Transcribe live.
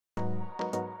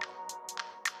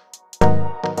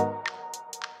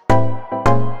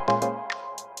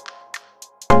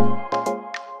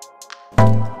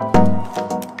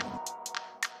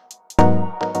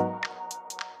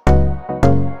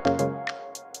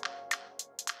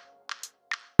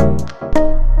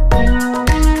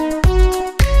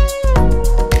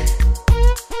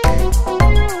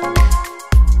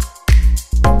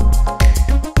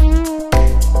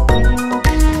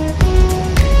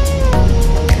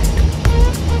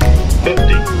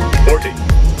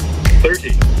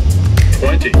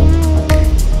Allotey.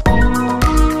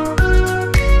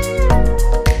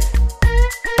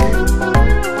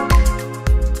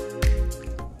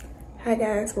 Hi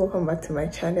guys, welcome back to my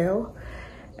channel.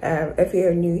 If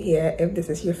you're new here, if this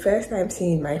is your first time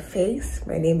seeing my face,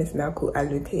 my name is Naaku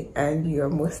Allotey and you're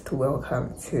most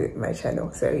welcome to my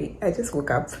channel. Sorry, I just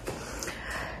woke up.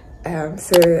 I'm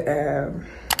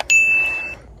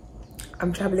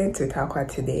traveling to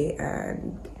Takoradi today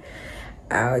and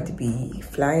I'll be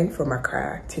flying from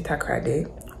Accra to Takoradi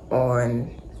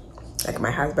on like my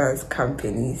husband's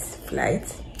company's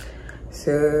flight.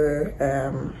 So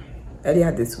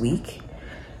earlier this week,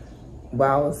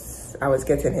 whilst I was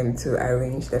getting him to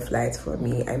arrange the flight for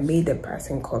me, I made a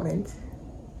passing comment.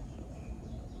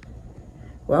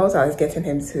 Whilst I was getting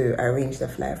him to arrange the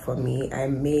flight for me, I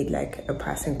made like a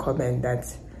passing comment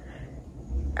that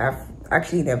I've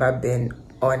actually never been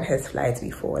on his flight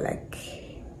before. Like,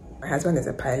 my husband is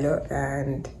a pilot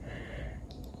and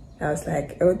I was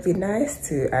like, it would be nice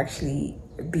to actually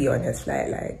be on his flight,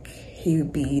 like he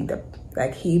being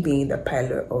the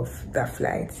pilot of that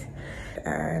flight.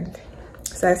 And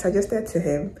so I suggested to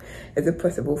him, is it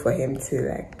possible for him to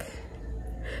like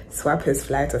swap his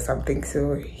flight or something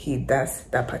so he does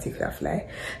that particular flight?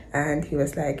 And he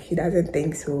was like, he doesn't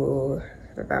think so,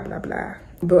 blah blah blah.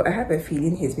 But I have a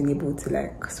feeling he's been able to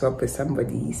like swap with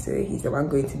somebody, so he's the one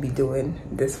going to be doing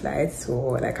this flight. So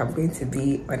like I'm going to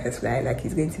be on his flight, like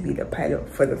he's going to be the pilot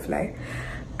for the flight,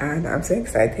 and I'm so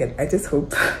excited. I just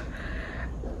hope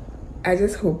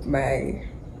my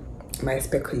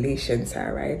speculations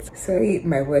are right. Sorry,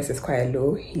 my voice is quite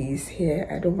low. He's here.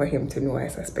 I don't want him to know I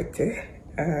suspected.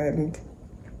 And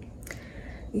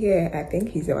yeah, I think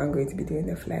he's the one going to be doing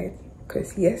the flight,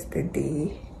 because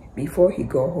yesterday before he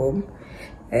got home,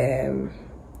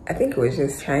 I think he was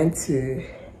just trying to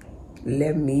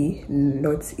let me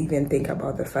not even think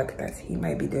about the fact that he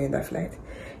might be doing the flight.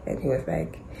 And he was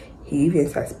like, he even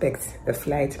suspects the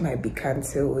flight might be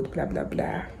cancelled, blah blah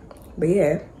blah. But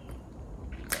yeah,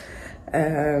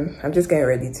 I'm just getting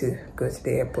ready to go to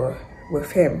the airport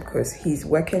with him because he's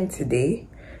working today,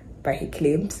 but he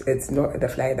claims it's not the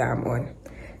flight that I'm on.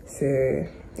 So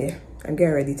yeah, I'm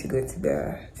getting ready to go to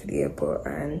the airport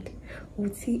and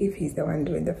we'll see if he's the one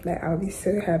doing the flight. I'll be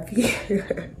so happy.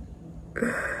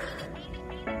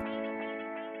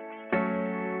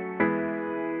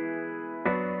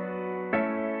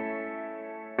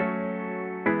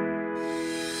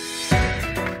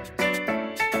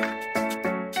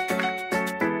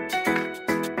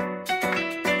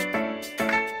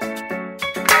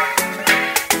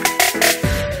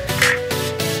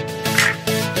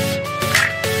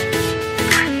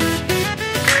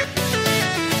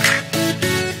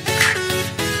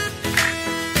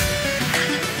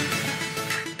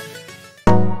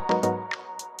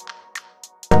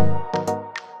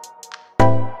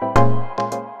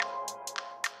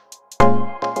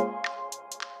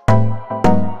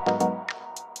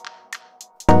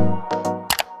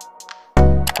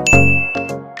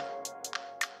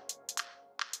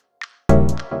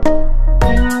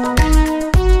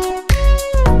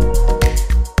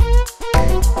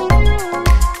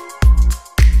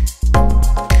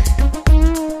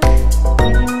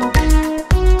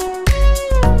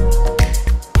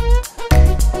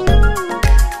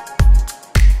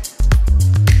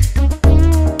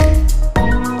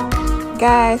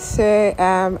 Guys, so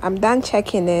I'm done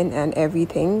checking in and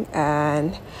everything,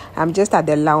 and I'm just at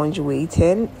the lounge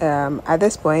waiting. At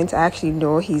this point, I actually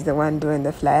know he's the one doing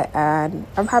the flight, and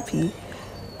I'm happy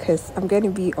because I'm going to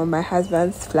be on my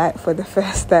husband's flight for the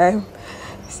first time.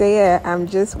 So yeah, I'm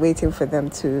just waiting for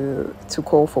them to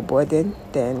call for boarding,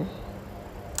 then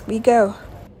we go.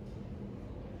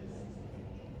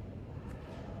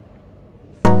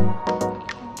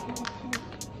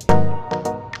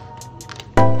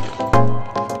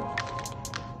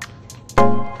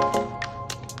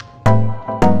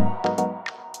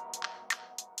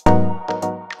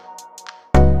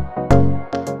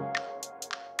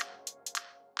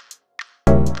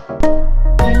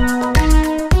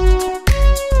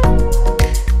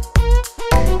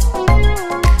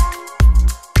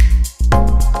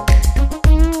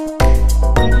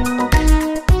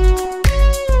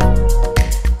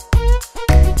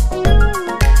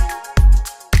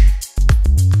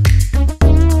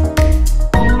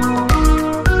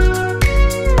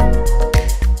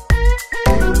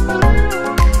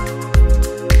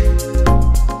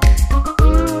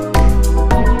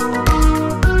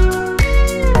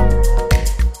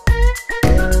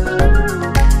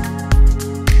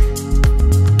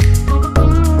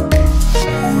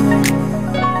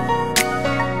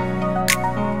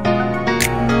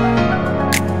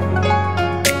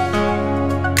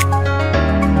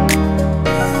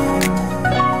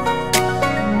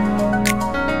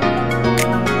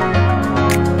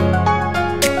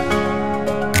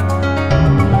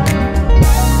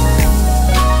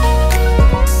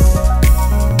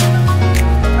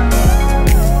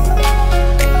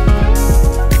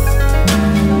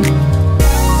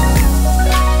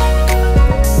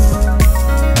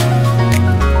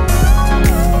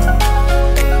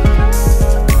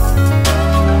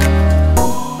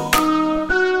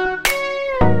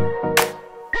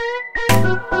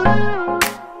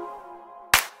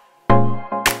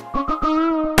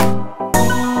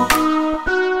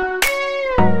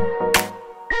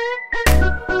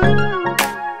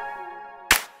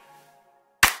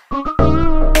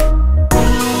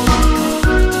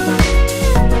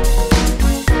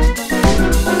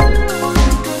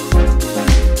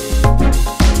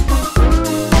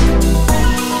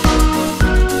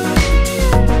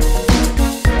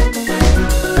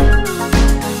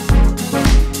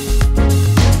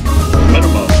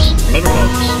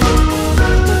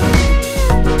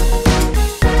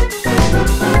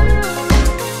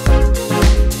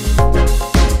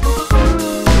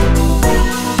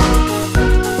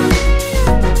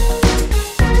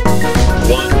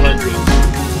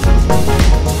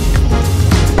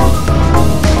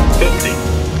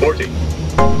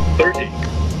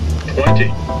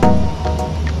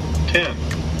 10.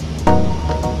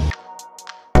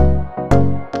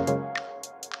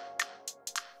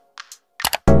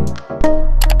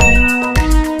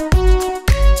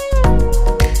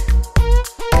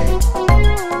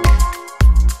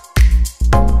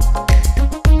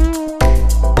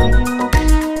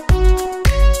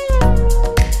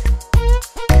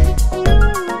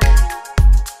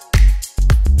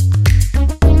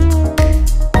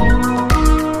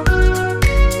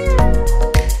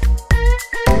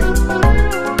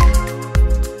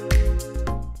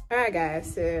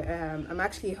 Guys, so I'm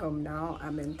actually home now.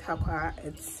 I'm in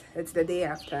Takoradi. It's the day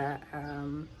after.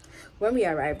 When we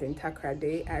arrived in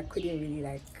Takoradi, I couldn't really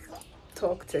like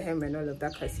talk to him and all of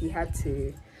that because he had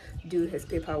to do his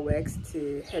paperwork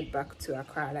to head back to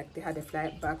Accra. Like they had a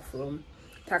flight back from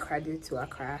Takoradi to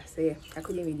Accra, so yeah, I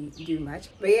couldn't really do much.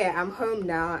 But yeah, I'm home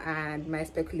now, and my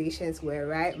speculations were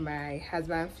right. My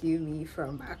husband flew me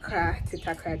from Accra to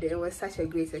Takoradi. It was such a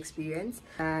great experience,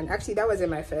 and actually that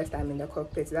wasn't my first time in the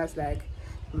cockpit. That's like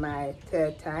my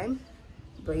third time.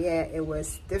 But yeah, it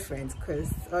was different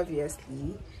because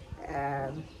obviously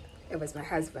it was my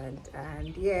husband,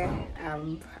 and yeah,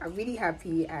 I'm really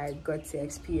happy I got to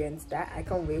experience that. I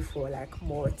can't wait for like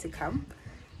more to come.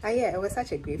 And yeah, it was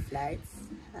such a great flight,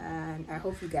 and I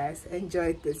hope you guys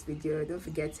enjoyed this video. Don't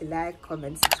forget to like,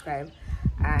 comment, subscribe,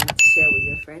 and share with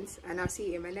your friends, and I'll see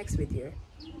you in my next video.